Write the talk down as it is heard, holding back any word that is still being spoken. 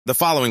The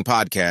following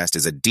podcast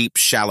is a deep,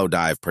 shallow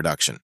dive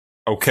production.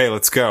 Okay,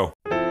 let's go.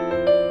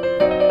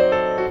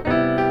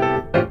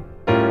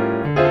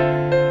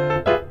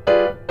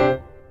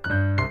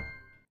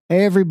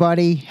 Hey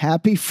everybody,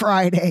 happy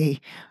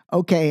Friday.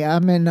 Okay,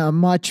 I'm in a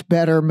much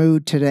better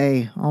mood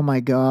today. Oh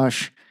my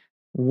gosh,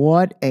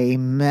 what a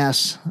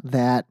mess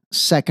that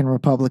second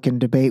Republican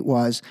debate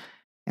was.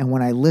 And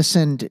when I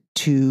listened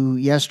to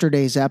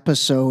yesterday's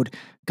episode,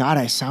 God,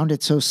 I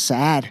sounded so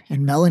sad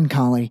and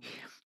melancholy.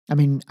 I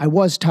mean, I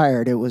was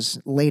tired. It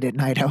was late at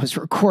night. I was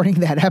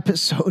recording that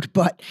episode.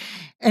 But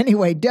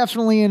anyway,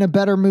 definitely in a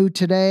better mood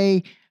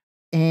today.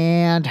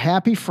 And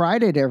happy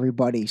Friday to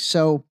everybody.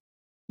 So,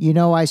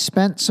 I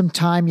spent some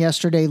time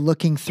yesterday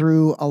looking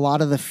through a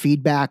lot of the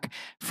feedback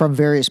from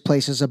various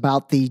places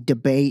about the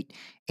debate.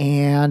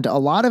 And a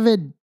lot of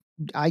it,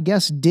 I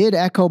guess, did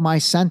echo my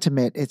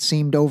sentiment. It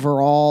seemed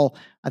overall,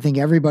 I think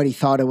everybody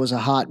thought it was a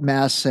hot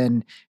mess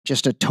and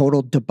just a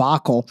total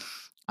debacle.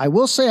 I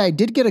will say I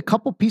did get a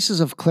couple pieces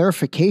of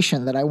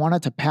clarification that I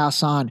wanted to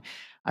pass on.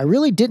 I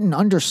really didn't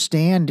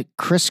understand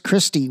Chris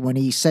Christie when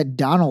he said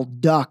Donald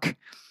Duck,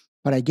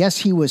 but I guess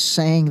he was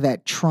saying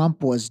that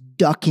Trump was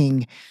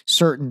ducking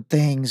certain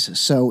things.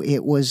 So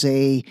it was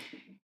a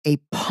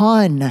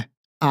pun,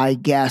 I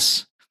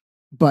guess,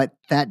 but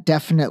that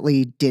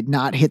definitely did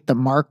not hit the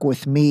mark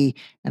with me,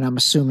 and I'm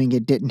assuming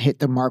it didn't hit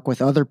the mark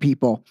with other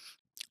people.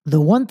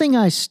 The one thing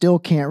I still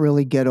can't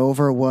really get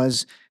over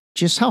was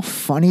just how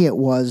funny it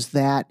was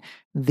that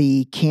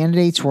the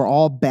candidates were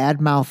all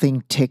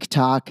bad-mouthing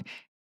TikTok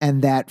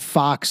and that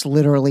Fox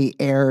literally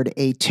aired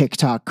a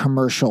TikTok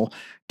commercial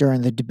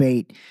during the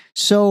debate.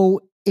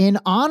 So in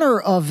honor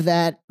of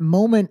that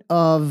moment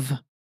of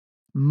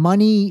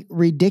money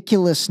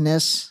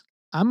ridiculousness,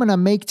 I'm going to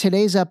make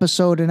today's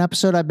episode an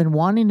episode I've been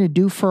wanting to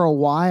do for a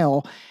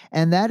while,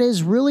 and that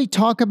is really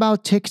talk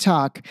about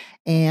TikTok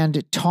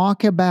and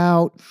talk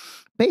about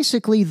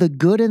basically the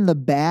good and the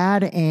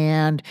bad,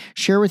 and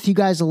share with you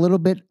guys a little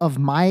bit of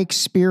my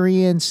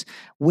experience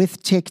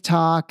with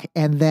TikTok,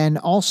 and then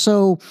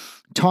also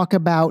talk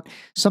about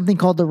something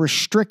called the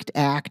Restrict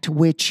Act,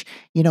 which,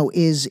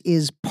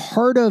 is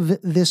part of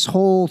this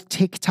whole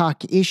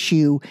TikTok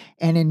issue.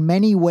 And in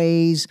many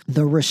ways,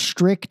 the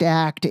Restrict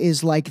Act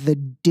is like the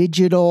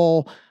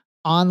digital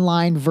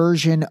online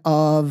version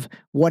of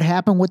what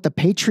happened with the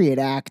Patriot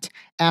Act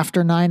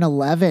after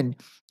 9/11.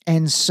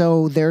 And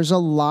so there's a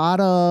lot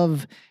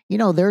of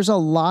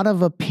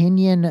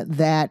opinion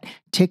that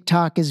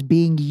TikTok is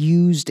being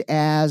used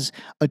as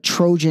a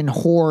Trojan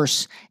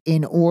horse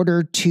in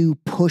order to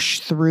push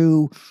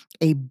through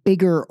a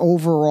bigger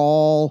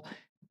overall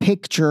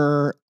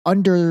picture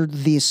under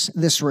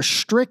this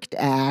Restrict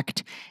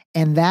Act.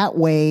 And that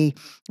way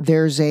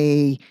there's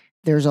a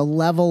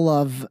level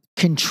of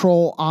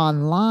control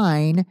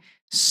online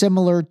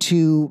similar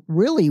to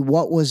really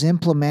what was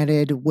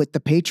implemented with the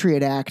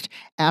Patriot Act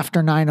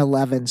after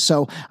 9/11.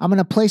 So I'm going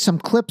to play some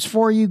clips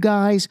for you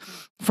guys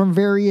from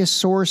various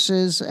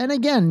sources. And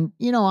again,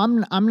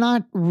 I'm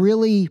not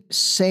really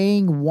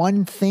saying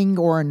one thing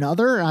or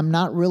another. I'm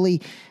not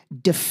really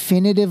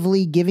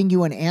definitively giving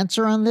you an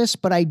answer on this,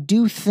 but I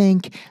do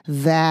think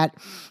that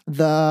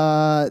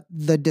the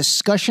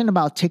discussion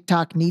about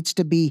TikTok needs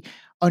to be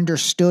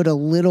understood a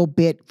little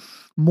bit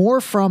more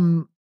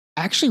from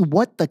actually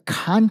what the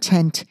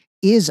content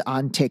is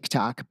on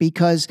TikTok.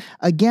 Because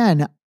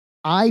again,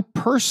 I'm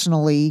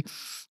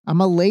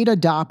a late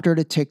adopter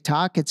to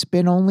TikTok. It's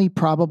been only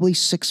probably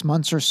 6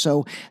 months or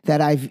so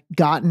that I've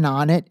gotten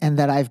on it and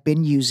that I've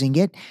been using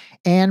it.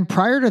 And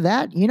prior to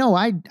that,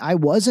 I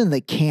was in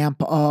the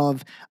camp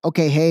of,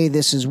 okay, hey,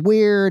 this is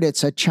weird.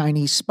 It's a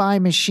Chinese spy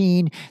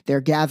machine. They're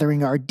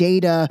gathering our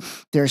data.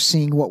 They're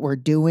seeing what we're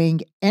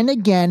doing. And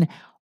again,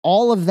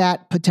 all of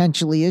that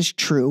potentially is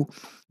true.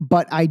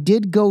 But I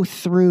did go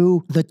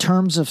through the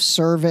terms of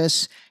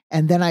service,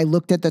 and then I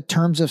looked at the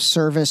terms of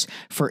service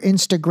for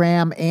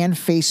Instagram and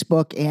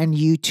Facebook and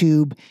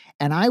YouTube,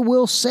 and I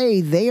will say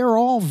they are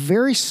all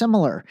very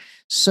similar.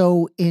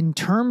 So in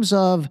terms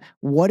of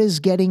what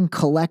is getting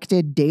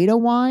collected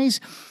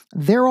data-wise,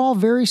 they're all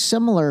very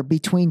similar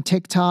between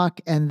TikTok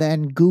and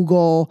then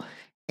Google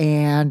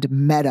and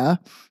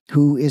Meta,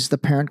 who is the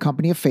parent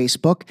company of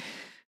Facebook.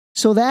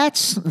 So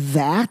that's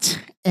that.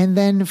 And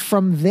then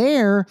from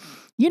there,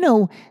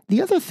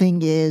 the other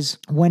thing is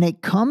when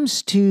it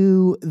comes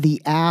to the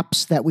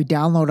apps that we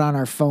download on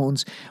our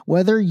phones,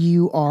 whether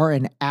you are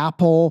an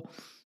Apple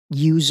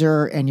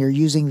user and you're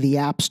using the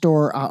App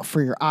Store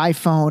for your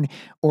iPhone,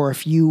 or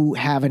if you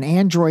have an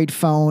Android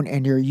phone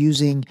and you're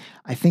using,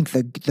 I think,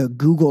 the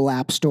Google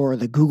App Store,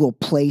 the Google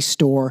Play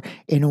Store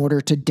in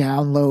order to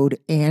download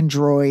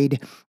Android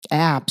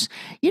apps,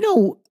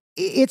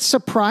 it's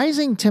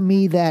surprising to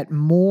me that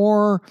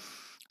more,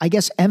 I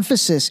guess,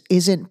 emphasis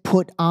isn't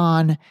put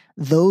on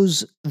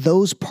those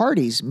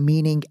parties,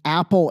 meaning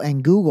Apple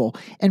and Google.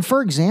 And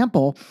for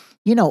example,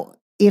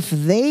 if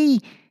they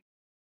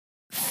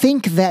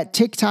think that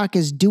TikTok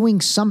is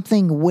doing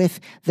something with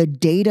the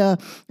data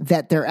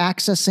that they're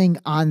accessing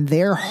on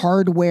their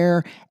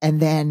hardware and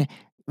then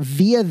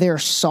via their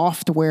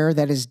software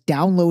that is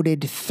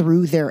downloaded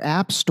through their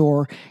app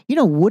store,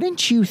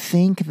 wouldn't you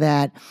think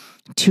that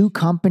two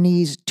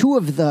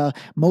of the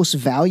most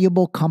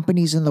valuable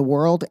companies in the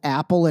world,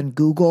 Apple and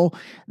Google,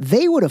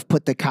 they would have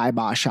put the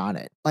kibosh on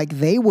it? Like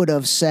they would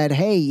have said,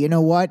 hey, you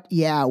know what?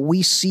 Yeah,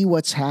 we see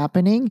what's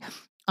happening.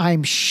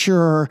 I'm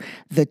sure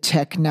the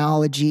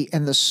technology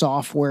and the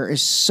software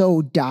is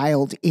so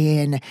dialed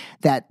in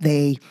that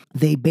they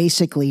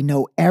basically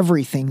know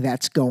everything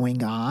that's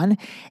going on.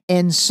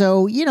 And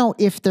so,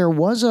 if there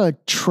was a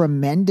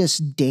tremendous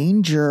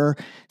danger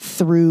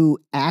through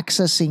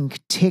accessing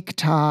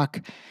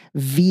TikTok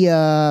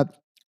via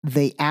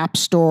the App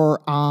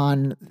Store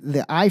on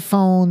the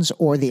iPhones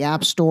or the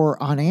App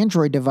Store on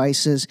Android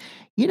devices,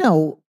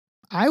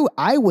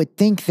 I would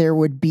think there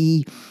would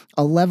be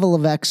a level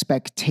of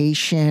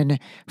expectation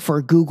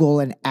for Google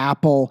and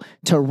Apple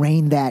to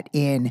rein that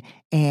in.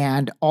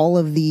 And all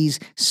of these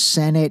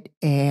Senate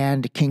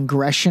and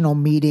congressional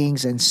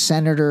meetings and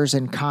senators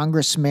and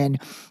congressmen,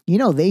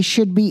 they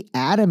should be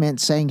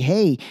adamant saying,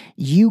 hey,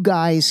 you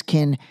guys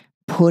can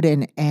put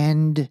an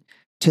end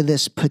to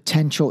this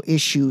potential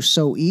issue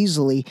so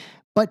easily.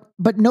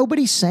 But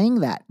nobody's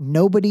saying that.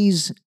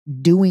 Nobody's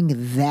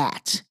doing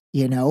that.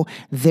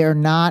 They're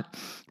not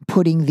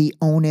putting the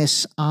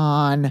onus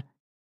on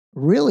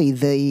really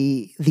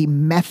the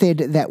method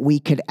that we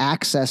could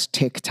access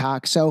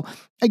TikTok. So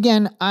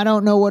again, I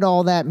don't know what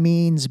all that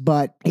means,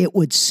 but it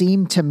would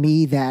seem to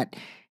me that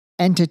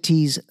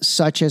entities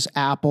such as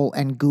Apple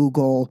and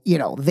Google,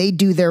 they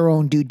do their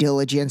own due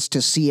diligence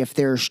to see if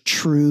there's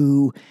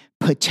true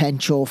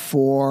potential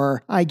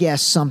for, I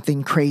guess,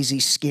 something crazy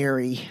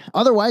scary.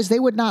 Otherwise, they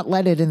would not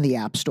let it in the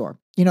App Store.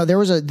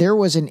 There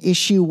was an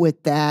issue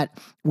with that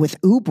with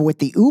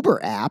the Uber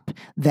app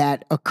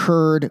that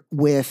occurred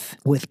with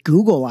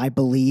Google, I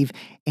believe,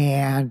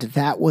 and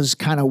that was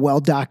kind of well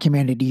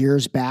documented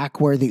years back,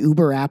 where the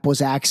Uber app was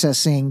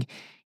accessing,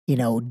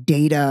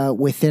 data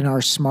within our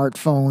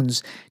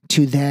smartphones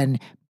to then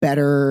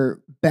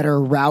better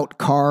route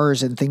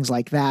cars and things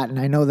like that. And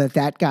I know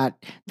that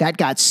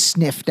got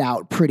sniffed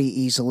out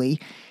pretty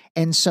easily.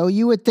 And so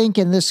you would think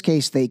in this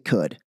case they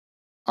could.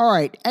 All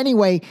right.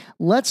 Anyway,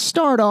 let's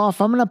start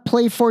off. I'm going to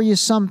play for you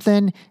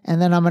something,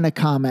 and then I'm going to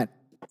comment.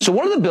 So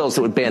one of the bills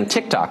that would ban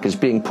TikTok is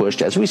being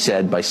pushed, as we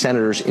said, by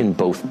senators in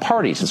both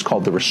parties. It's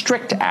called the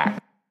Restrict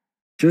Act.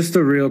 Just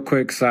a real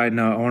quick side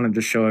note, I wanted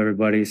to show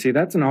everybody. See,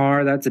 that's an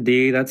R, that's a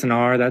D, that's an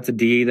R, that's a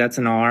D, that's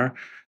an R,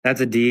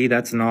 that's a D,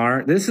 that's an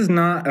R. This is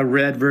not a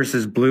red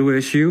versus blue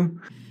issue.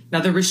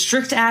 Now, the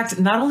Restrict Act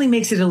not only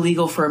makes it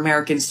illegal for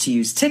Americans to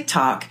use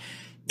TikTok,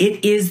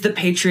 it is the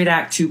Patriot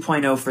Act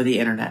 2.0 for the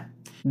internet.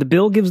 The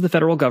bill gives the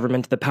federal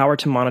government the power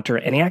to monitor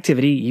any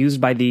activity used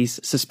by these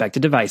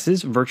suspected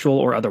devices, virtual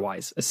or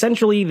otherwise.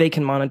 Essentially, they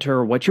can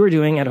monitor what you are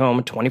doing at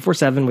home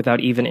 24/7 without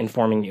even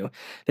informing you.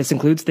 This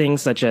includes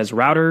things such as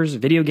routers,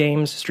 video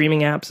games, streaming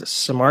apps,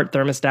 smart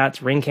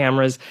thermostats, Ring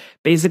cameras,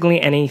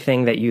 basically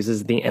anything that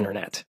uses the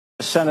internet.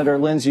 Senator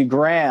Lindsey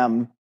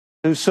Graham,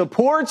 who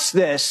supports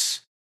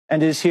this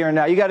and is here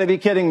now. You got to be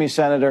kidding me,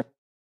 Senator.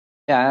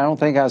 Yeah, I don't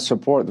think I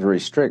support the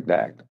Restrict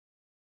Act.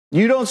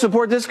 You don't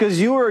support this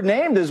because you were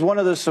named as one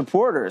of the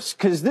supporters,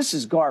 because this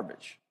is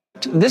garbage.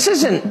 This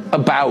isn't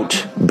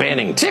about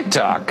banning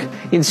TikTok.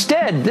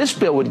 Instead, this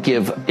bill would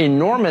give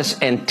enormous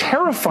and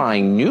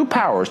terrifying new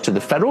powers to the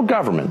federal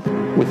government,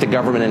 with the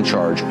government in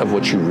charge of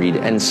what you read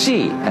and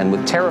see, and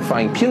with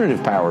terrifying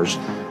punitive powers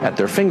at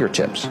their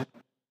fingertips.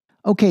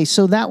 Okay,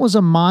 so that was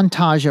a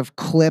montage of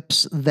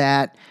clips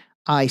that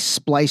I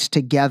spliced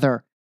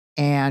together.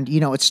 And,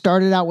 it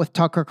started out with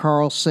Tucker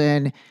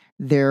Carlson.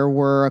 There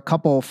were a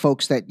couple of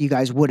folks that you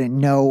guys wouldn't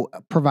know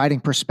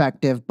providing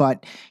perspective,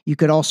 but you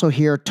could also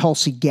hear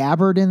Tulsi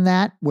Gabbard in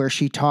that, where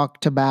she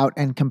talked about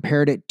and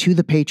compared it to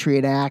the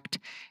Patriot Act.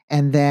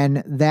 And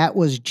then that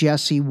was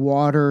Jesse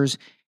Waters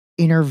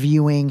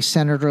interviewing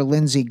Senator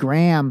Lindsey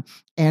Graham.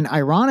 And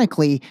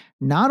ironically,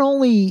 not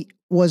only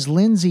was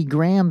Lindsey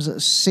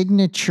Graham's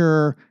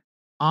signature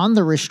on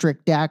the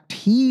Restrict Act,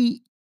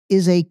 he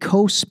is a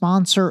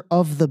co-sponsor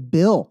of the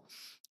bill.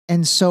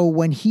 And so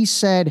when he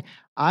said,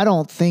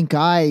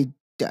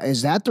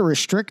 is that the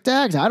Restrict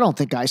Act? I don't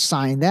think I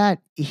signed that.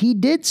 He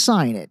did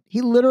sign it.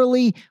 He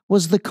literally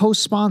was the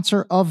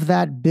co-sponsor of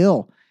that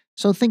bill.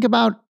 So think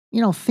about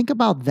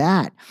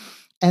that.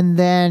 And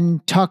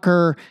then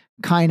Tucker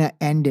kind of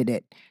ended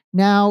it.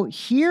 Now,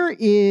 here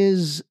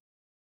is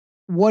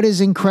what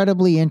is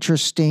incredibly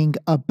interesting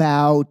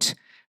about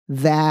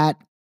that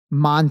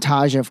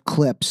montage of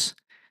clips.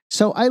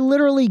 So I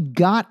literally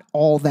got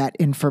all that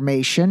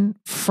information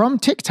from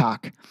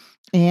TikTok.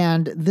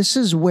 And this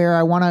is where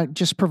I want to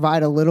just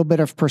provide a little bit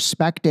of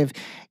perspective.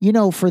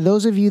 For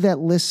those of you that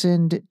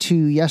listened to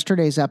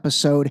yesterday's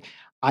episode,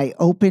 I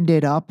opened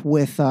it up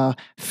with a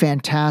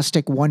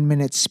fantastic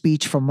 1-minute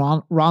speech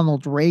from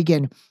Ronald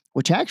Reagan,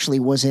 which actually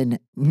was in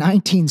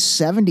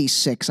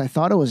 1976. I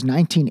thought it was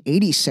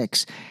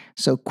 1986.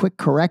 So quick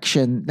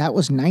correction, that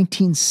was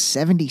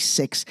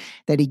 1976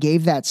 that he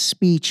gave that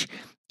speech.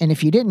 And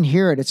if you didn't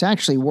hear it, it's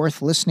actually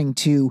worth listening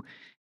to.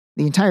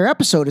 The entire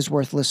episode is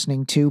worth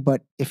listening to,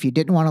 but if you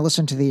didn't want to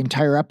listen to the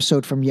entire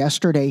episode from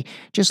yesterday,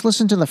 just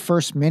listen to the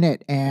first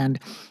minute. And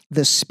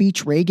the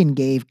speech Reagan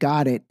gave,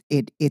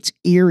 it's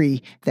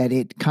eerie that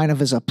it kind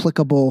of is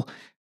applicable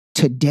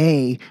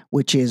today,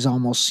 which is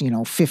almost,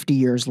 50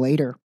 years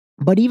later.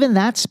 But even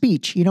that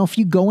speech, if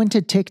you go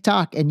into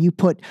TikTok and you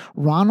put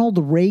Ronald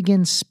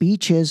Reagan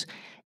speeches,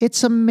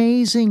 it's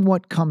amazing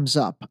what comes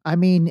up. I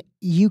mean,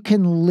 you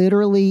can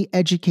literally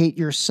educate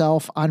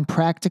yourself on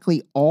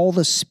practically all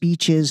the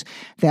speeches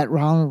that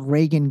Ronald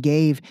Reagan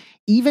gave,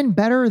 even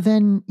better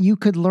than you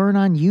could learn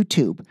on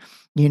YouTube.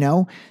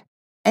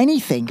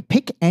 Anything,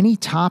 pick any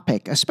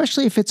topic,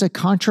 especially if it's a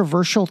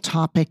controversial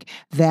topic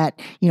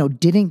that,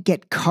 didn't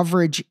get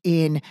coverage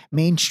in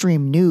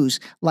mainstream news.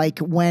 Like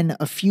when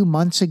a few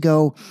months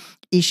ago,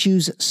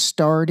 issues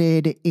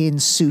started in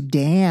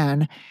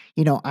Sudan,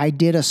 I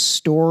did a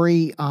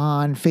story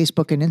on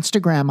Facebook and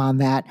Instagram on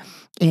that,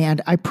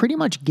 and I pretty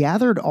much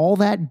gathered all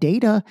that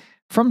data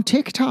from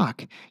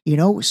TikTok.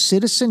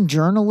 Citizen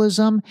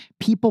journalism,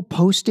 people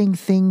posting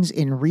things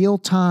in real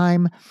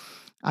time.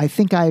 I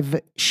think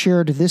I've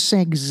shared this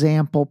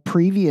example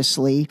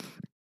previously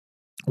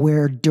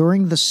where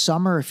during the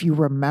summer, if you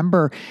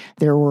remember,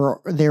 there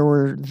were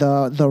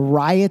the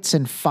riots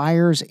and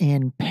fires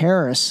in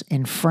Paris,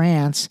 in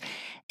France,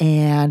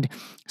 and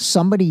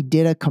somebody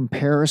did a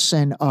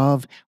comparison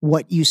of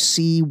what you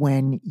see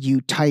when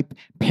you type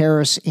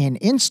Paris in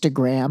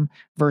Instagram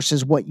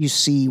versus what you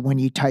see when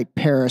you type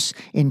Paris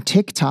in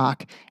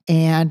TikTok.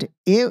 And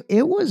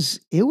it was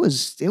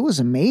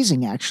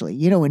amazing,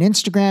 actually. In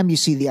Instagram, you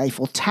see the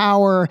Eiffel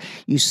Tower,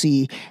 you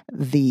see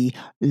the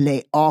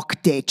Les Arcs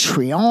de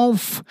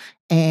Triomphe,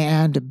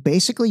 and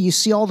basically you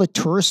see all the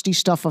touristy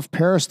stuff of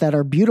Paris that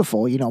are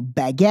beautiful,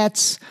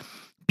 baguettes,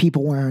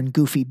 people wearing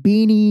goofy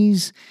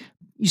beanies.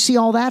 You see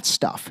all that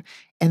stuff.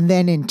 And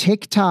then in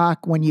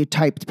TikTok, when you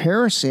typed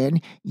Paris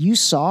in, you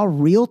saw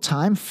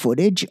real-time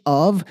footage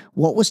of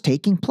what was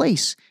taking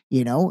place.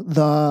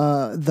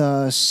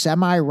 The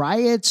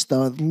semi-riots,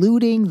 the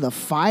looting, the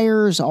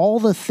fires, all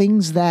the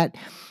things that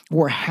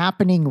were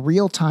happening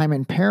real-time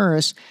in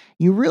Paris.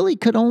 You really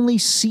could only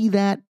see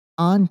that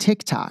on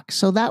TikTok.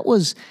 So that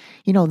was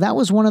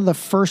one of the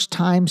first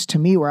times to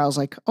me where I was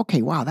like,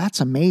 okay, wow, that's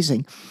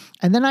amazing.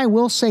 And then I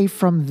will say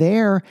from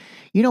there,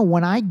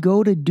 when I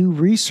go to do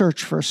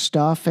research for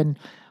stuff, and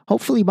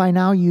hopefully by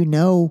now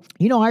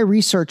I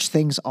research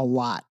things a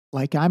lot.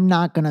 Like I'm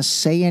not going to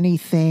say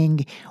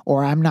anything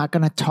or I'm not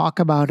going to talk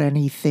about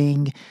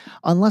anything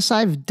unless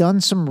I've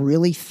done some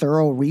really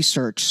thorough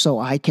research so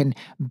I can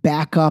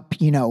back up,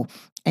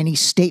 any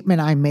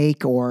statement I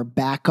make or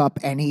back up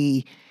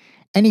any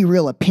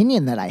real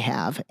opinion that I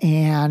have.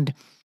 And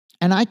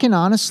I can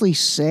honestly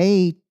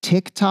say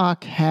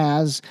TikTok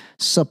has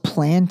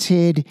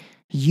supplanted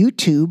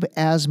YouTube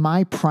as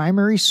my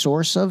primary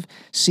source of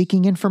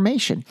seeking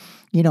information.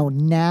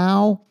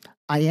 Now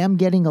I am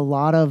getting a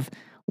lot of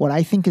what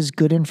I think is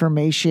good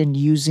information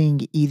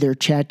using either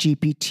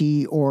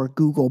ChatGPT or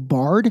Google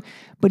Bard.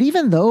 But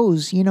even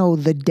those, the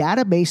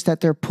database that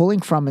they're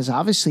pulling from is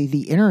obviously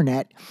the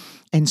internet.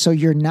 And so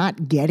you're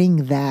not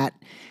getting that,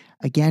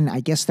 again, I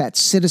guess that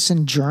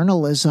citizen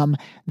journalism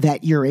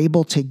that you're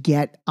able to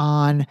get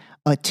on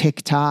a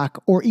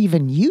TikTok or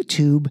even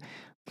YouTube.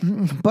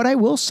 But I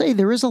will say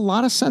there is a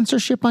lot of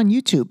censorship on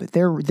YouTube.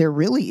 There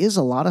really is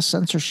a lot of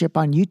censorship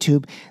on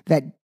YouTube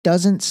that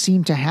doesn't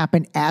seem to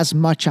happen as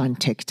much on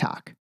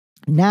TikTok.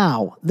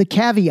 Now, the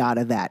caveat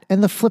of that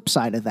and the flip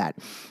side of that,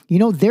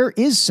 there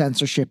is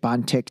censorship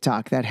on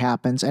TikTok that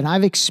happens, and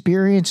I've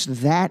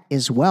experienced that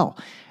as well.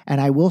 And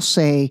I will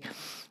say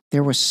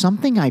there was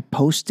something I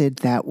posted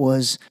that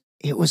was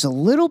a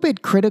little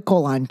bit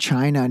critical on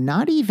China,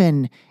 not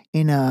even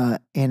in a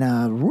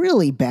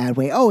really bad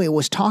way. Oh, it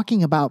was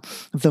talking about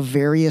the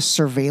various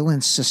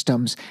surveillance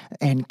systems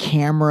and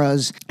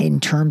cameras in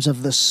terms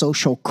of the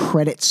social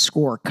credit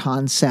score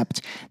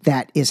concept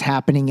that is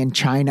happening in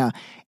China.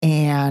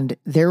 And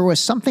there was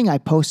something I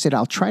posted.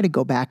 I'll try to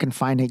go back and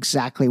find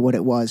exactly what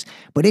it was,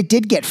 but it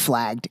did get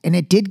flagged and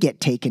it did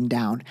get taken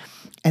down.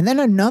 And then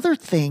another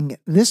thing,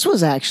 this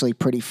was actually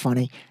pretty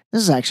funny.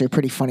 This is actually a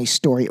pretty funny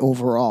story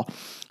overall.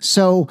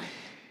 So,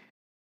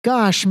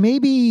 gosh,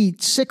 maybe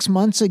 6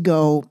 months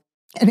ago,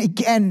 and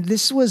again,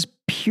 this was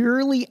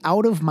purely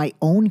out of my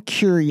own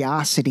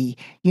curiosity,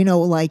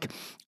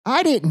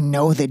 I didn't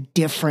know the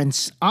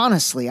difference.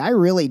 Honestly, I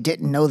really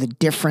didn't know the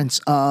difference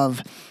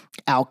of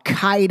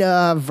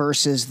Al-Qaeda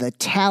versus the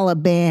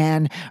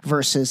Taliban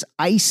versus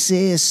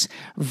ISIS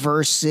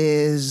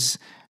versus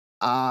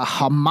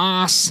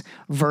Hamas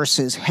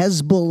versus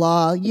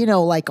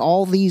Hezbollah,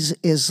 all these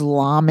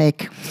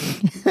Islamic,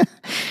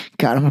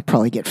 God, I'm going to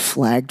probably get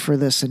flagged for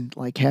this and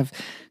have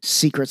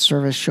Secret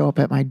Service show up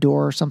at my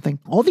door or something.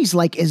 All these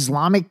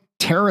Islamic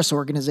terrorist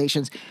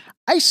organizations.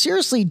 I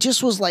seriously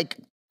just was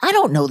I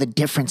don't know the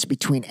difference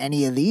between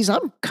any of these.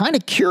 I'm kind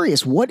of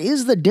curious. What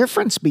is the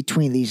difference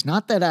between these?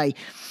 Not that I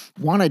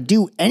want to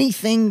do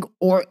anything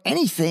or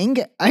anything.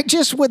 I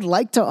just would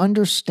like to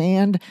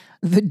understand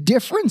the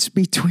difference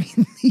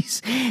between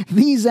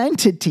these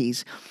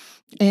entities.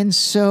 And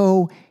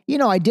so,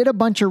 I did a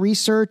bunch of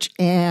research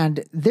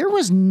and there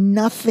was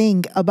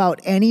nothing about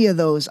any of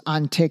those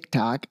on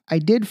TikTok. I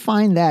did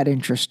find that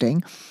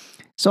interesting.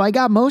 So I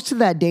got most of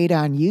that data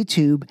on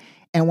YouTube.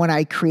 And when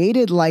I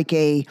created like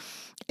a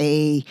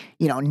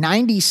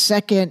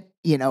 90-second,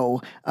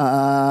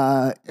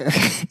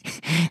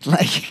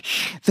 like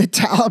the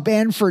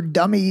Taliban for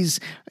Dummies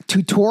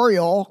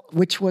tutorial,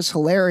 which was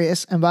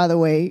hilarious. And by the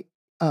way,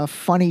 a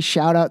funny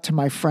shout out to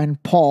my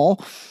friend Paul,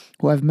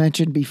 who I've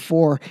mentioned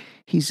before.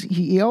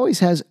 He always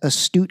has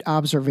astute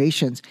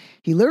observations.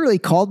 He literally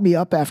called me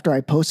up after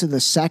I posted the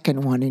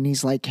second one and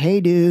he's like,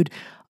 "Hey dude,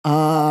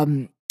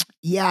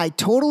 yeah, I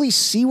totally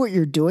see what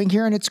you're doing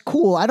here and it's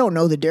cool. I don't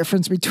know the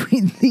difference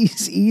between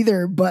these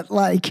either, but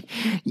like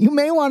you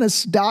may want to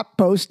stop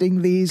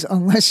posting these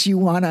unless you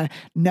want to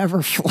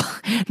never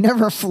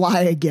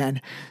fly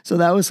again." So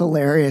that was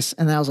hilarious.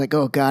 And I was like,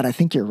 "Oh God, I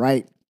think you're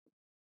right."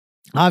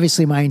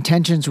 Obviously my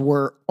intentions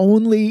were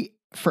only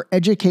for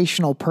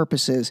educational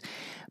purposes,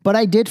 but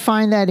I did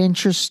find that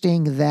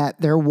interesting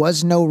that there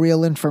was no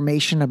real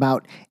information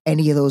about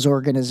any of those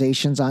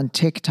organizations on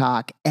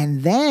TikTok.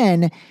 And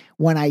then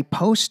when I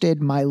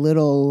posted my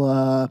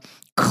little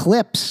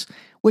clips,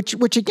 which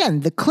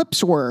again, the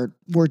clips were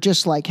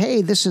just like,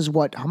 hey, this is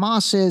what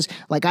Hamas is.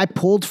 Like I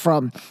pulled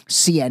from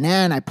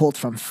CNN, I pulled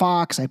from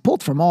Fox, I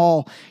pulled from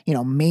all,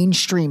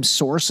 mainstream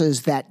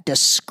sources that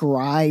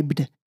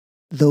described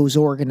those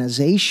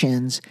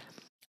organizations.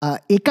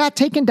 It got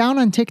taken down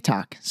on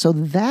TikTok. So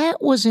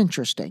that was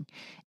interesting.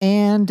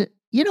 And,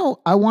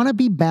 I want to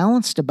be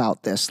balanced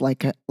about this.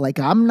 Like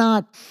I'm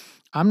not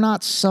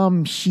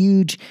some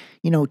huge,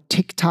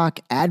 TikTok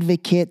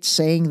advocate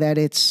saying that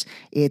it's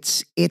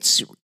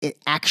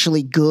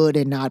actually good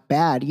and not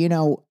bad.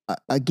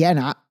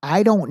 Again,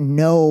 I don't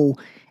know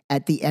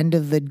at the end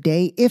of the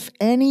day if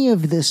any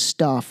of this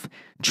stuff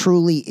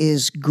truly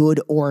is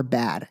good or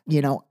bad.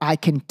 I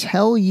can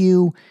tell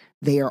you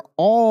they are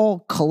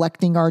all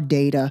collecting our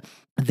data.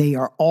 They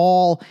are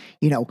all,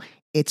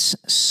 it's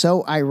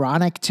so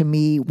ironic to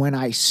me when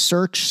I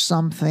search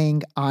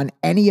something on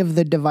any of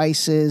the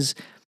devices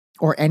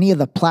or any of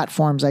the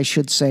platforms, I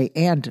should say,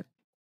 and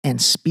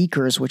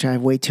speakers, which I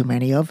have way too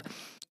many of,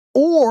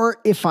 or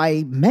if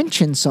I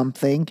mention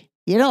something,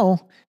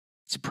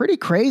 it's pretty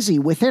crazy.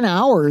 Within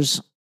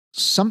hours,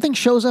 something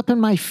shows up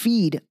in my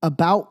feed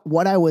about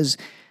what I was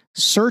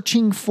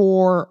searching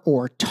for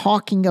or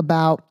talking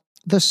about.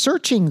 The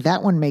searching,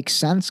 that one makes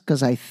sense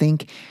because I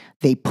think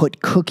they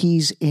put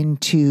cookies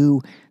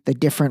into the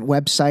different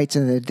websites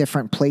and the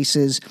different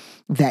places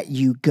that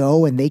you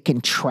go, and they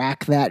can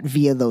track that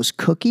via those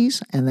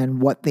cookies. And then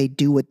what they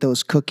do with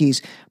those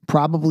cookies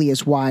probably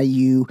is why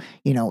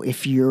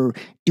if you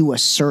do a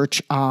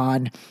search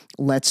on,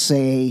 let's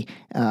say,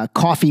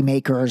 coffee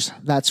makers,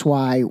 that's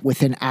why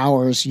within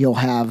hours you'll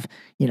have,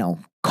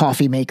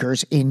 coffee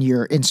makers in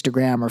your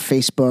Instagram or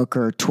Facebook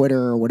or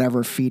Twitter or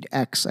whatever feed,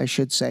 X, I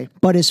should say.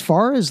 But as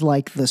far as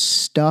like the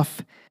stuff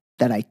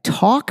that I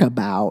talk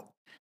about,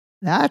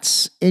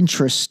 that's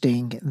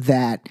interesting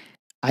that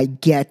I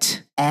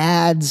get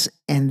ads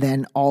and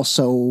then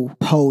also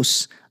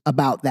posts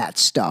about that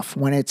stuff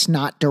when it's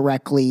not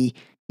directly,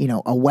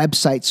 a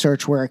website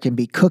search where it can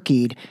be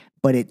cookied,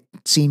 but it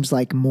seems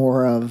like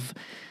more of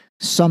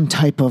some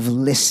type of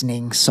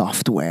listening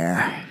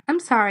software. I'm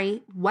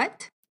sorry,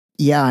 what?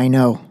 Yeah, I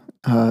know.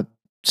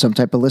 Some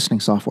type of listening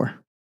software.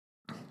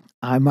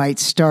 I might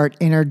start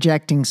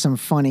interjecting some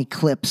funny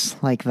clips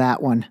like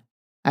that one.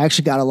 I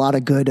actually got a lot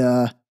of good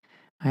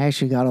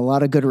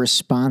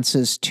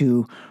responses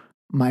to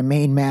my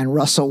main man,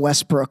 Russell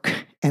Westbrook,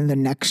 and the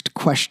next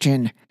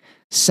question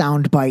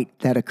soundbite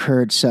that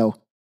occurred. So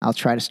I'll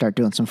try to start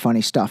doing some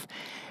funny stuff.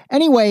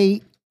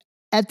 Anyway,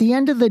 at the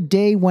end of the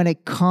day, when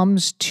it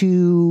comes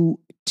to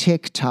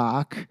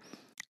TikTok,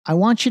 I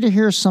want you to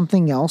hear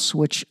something else,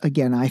 which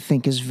again, I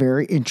think is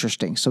very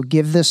interesting. So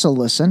give this a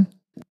listen.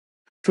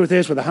 Truth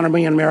is, with 100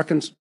 million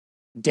Americans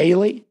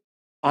daily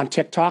on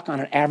TikTok on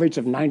an average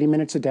of 90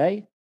 minutes a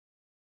day,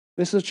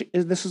 this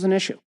is an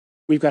issue.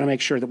 We've got to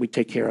make sure that we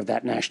take care of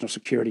that national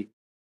security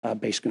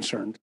based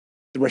concern.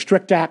 The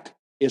Restrict Act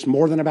is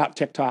more than about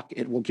TikTok.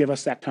 It will give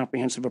us that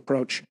comprehensive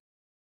approach.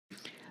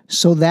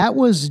 So that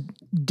was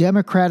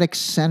Democratic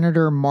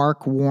Senator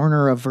Mark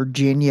Warner of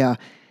Virginia,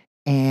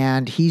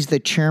 and he's the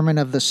chairman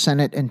of the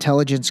Senate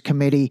Intelligence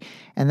Committee.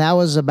 And that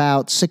was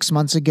about 6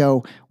 months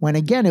ago when,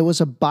 again, it was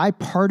a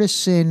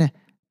bipartisan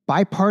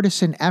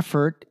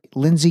effort.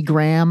 Lindsey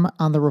Graham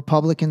on the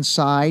Republican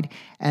side,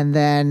 and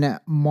then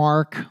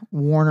Mark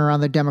Warner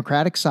on the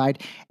Democratic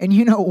side. And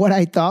what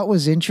I thought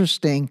was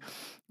interesting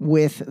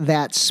with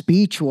that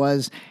speech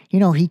was,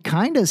 he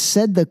kind of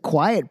said the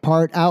quiet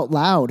part out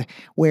loud,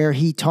 where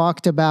he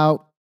talked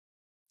about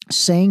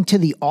saying to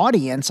the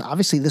audience,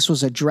 obviously this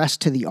was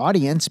addressed to the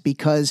audience,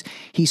 because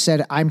he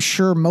said, I'm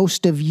sure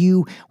most of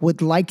you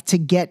would like to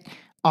get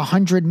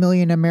 100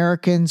 million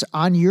Americans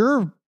on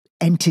your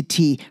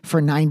entity for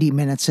 90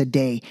 minutes a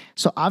day.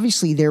 So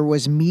obviously there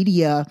was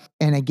media,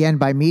 and again,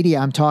 by media,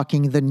 I'm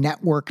talking the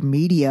network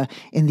media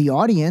in the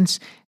audience,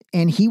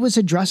 And he was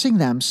addressing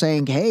them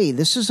saying, hey,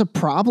 this is a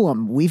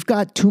problem. We've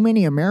got too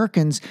many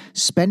Americans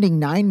spending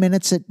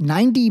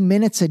 90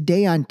 minutes a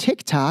day on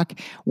TikTok,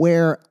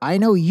 where I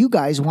know you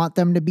guys want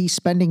them to be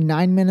spending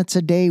 9 minutes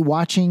a day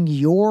watching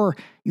your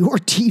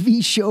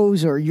TV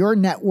shows or your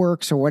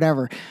networks or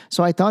whatever.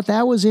 So I thought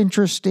that was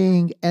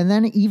interesting. And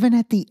then even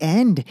at the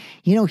end,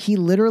 he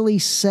literally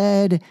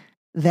said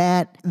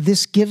that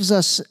this gives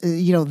us,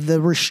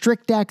 the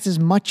Restrict Act is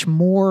much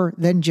more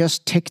than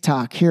just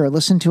TikTok. Here,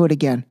 listen to it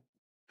again.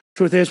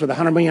 Truth is, with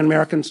 100 million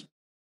Americans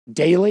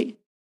daily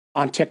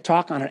on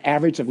TikTok on an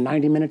average of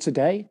 90 minutes a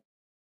day,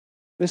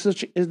 this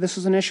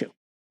is an issue.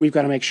 We've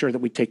got to make sure that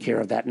we take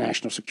care of that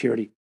national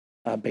security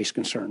based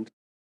concern.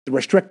 The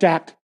Restrict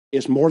Act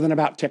is more than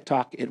about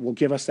TikTok. It will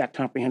give us that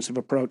comprehensive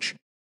approach.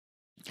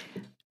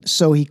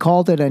 So he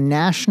called it a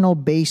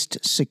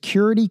national-based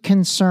security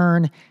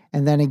concern.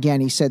 And then again,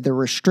 he said the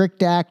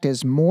Restrict Act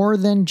is more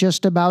than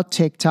just about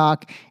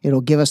TikTok. It'll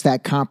give us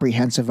that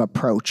comprehensive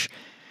approach.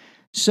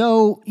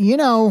 So,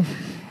 that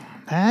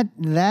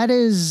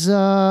is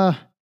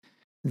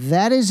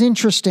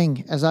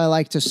interesting, as I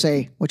like to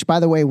say, which, by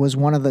the way, was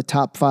one of the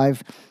top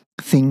 5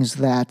 things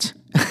that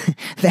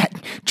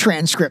that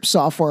transcript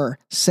software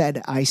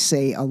said I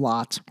say a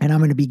lot. And I'm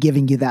going to be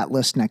giving you that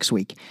list next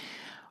week.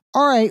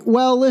 All right.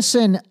 Well,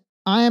 listen,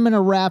 I am going to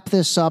wrap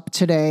this up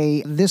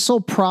today. This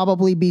will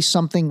probably be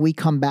something we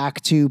come back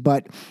to,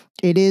 but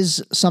it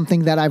is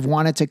something that I've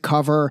wanted to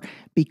cover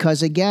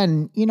because,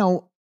 again,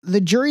 the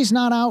jury's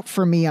not out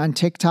for me on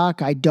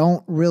TikTok. I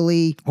don't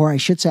really, or I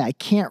should say, I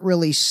can't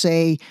really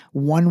say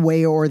one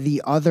way or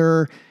the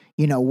other,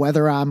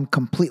 whether I'm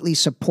completely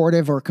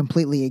supportive or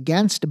completely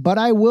against. But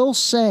I will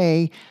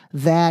say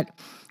that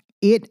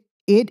it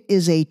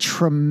is a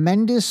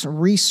tremendous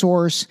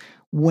resource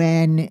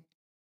when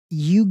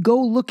you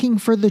go looking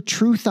for the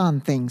truth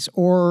on things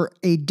or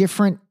a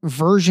different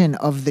version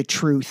of the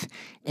truth.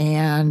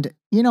 And,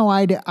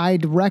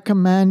 I'd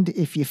recommend,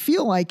 if you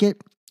feel like it,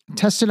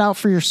 test it out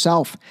for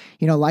yourself,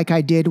 like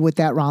I did with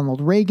that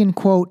Ronald Reagan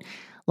quote.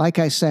 Like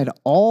I said,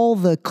 all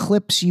the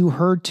clips you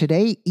heard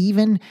today,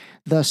 even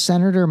the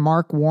Senator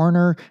Mark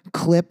Warner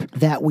clip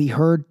that we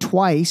heard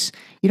twice,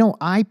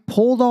 I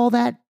pulled all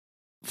that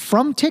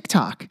from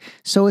TikTok.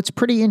 So it's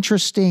pretty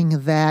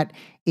interesting that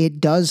it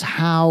does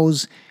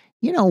house,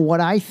 what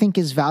I think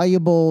is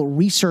valuable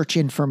research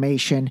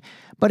information.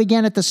 But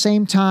again, at the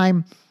same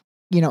time,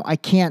 I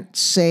can't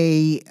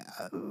say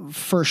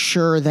for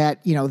sure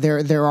that,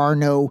 there are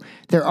no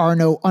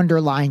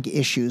underlying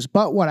issues.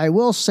 But what I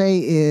will say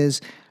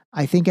is,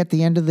 I think at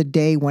the end of the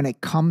day, when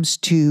it comes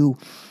to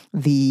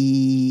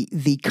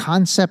the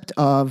concept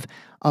of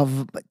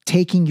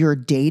taking your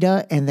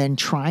data and then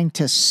trying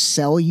to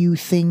sell you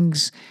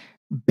things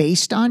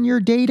based on your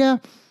data,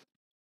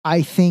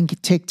 I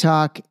think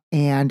TikTok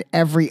and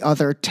every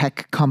other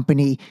tech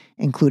company,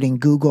 including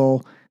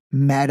Google,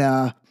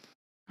 Meta,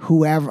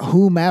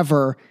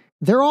 whomever,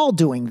 they're all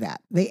doing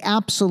that. They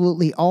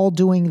absolutely all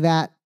doing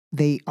that.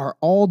 They are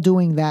all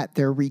doing that.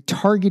 They're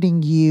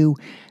retargeting you.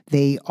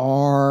 They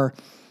are,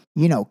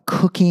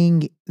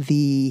 cooking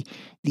the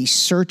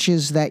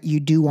searches that you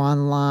do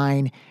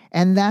online.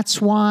 And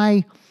that's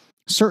why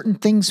certain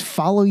things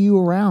follow you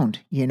around.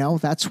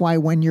 That's why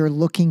when you're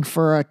looking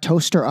for a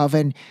toaster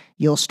oven,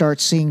 you'll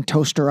start seeing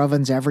toaster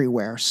ovens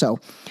everywhere. So,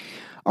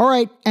 all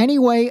right.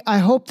 Anyway, I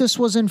hope this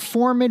was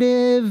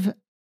informative.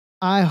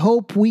 I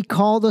hope we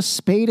called a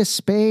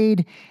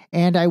spade,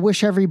 and I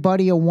wish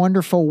everybody a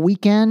wonderful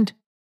weekend,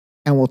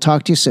 and we'll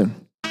talk to you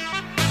soon.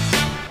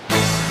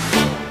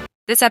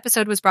 This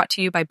episode was brought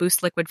to you by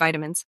Boost Liquid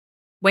Vitamins.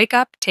 Wake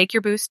up, take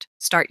your Boost,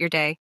 start your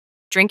day.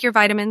 Drink your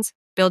vitamins,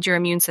 build your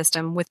immune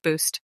system with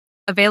Boost.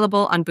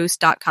 Available on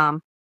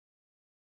Boost.com.